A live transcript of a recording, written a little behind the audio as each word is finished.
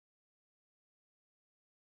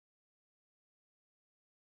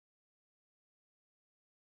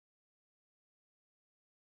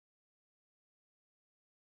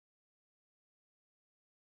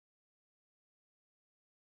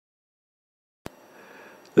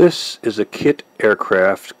This is a kit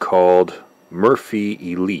aircraft called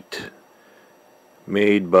Murphy Elite,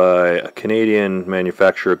 made by a Canadian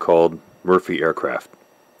manufacturer called Murphy Aircraft.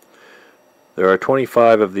 There are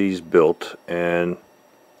 25 of these built, and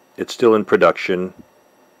it's still in production,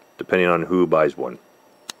 depending on who buys one.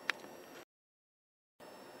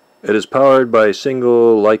 It is powered by a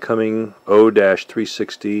single Lycoming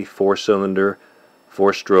O-360 4-cylinder,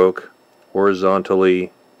 4-stroke,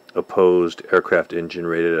 horizontally opposed aircraft engine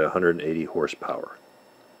rated at 180 horsepower.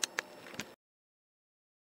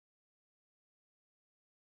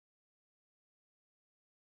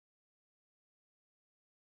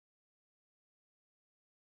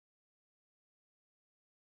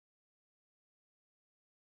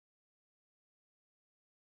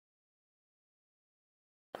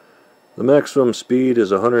 The maximum speed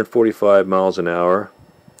is 145 miles an hour,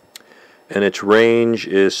 and its range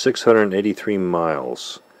is 683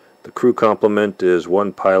 miles. The crew complement is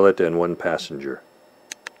 1 pilot and 1 passenger.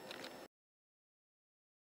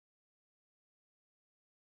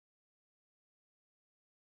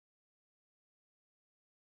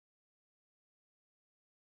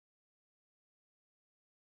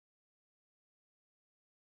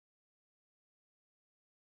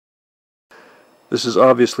 This is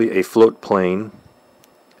obviously a float plane,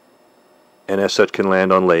 and as such can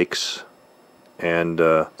land on lakes and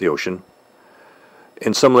the ocean.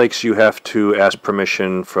 In some lakes you have to ask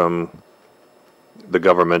permission from the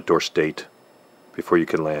government or state before you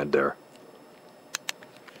can land there.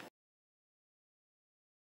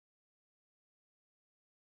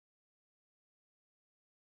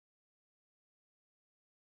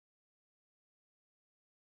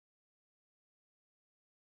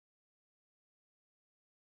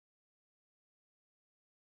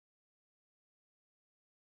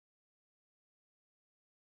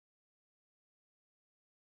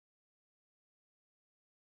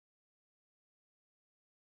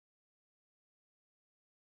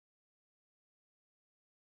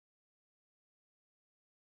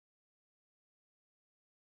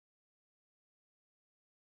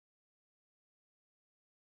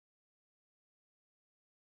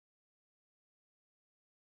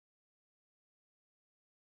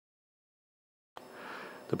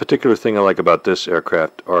 The particular thing I like about this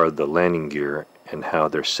aircraft are the landing gear and how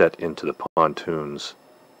they're set into the pontoons.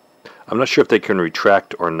 I'm not sure if they can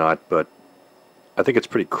retract or not, but I think it's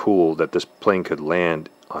pretty cool that this plane could land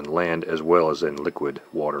on land as well as in liquid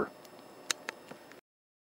water.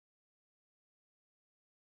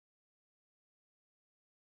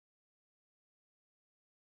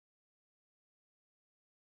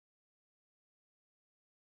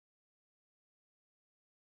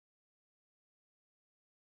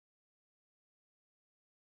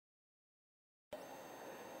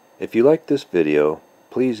 If you like this video,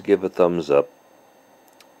 please give a thumbs up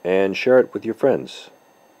and share it with your friends.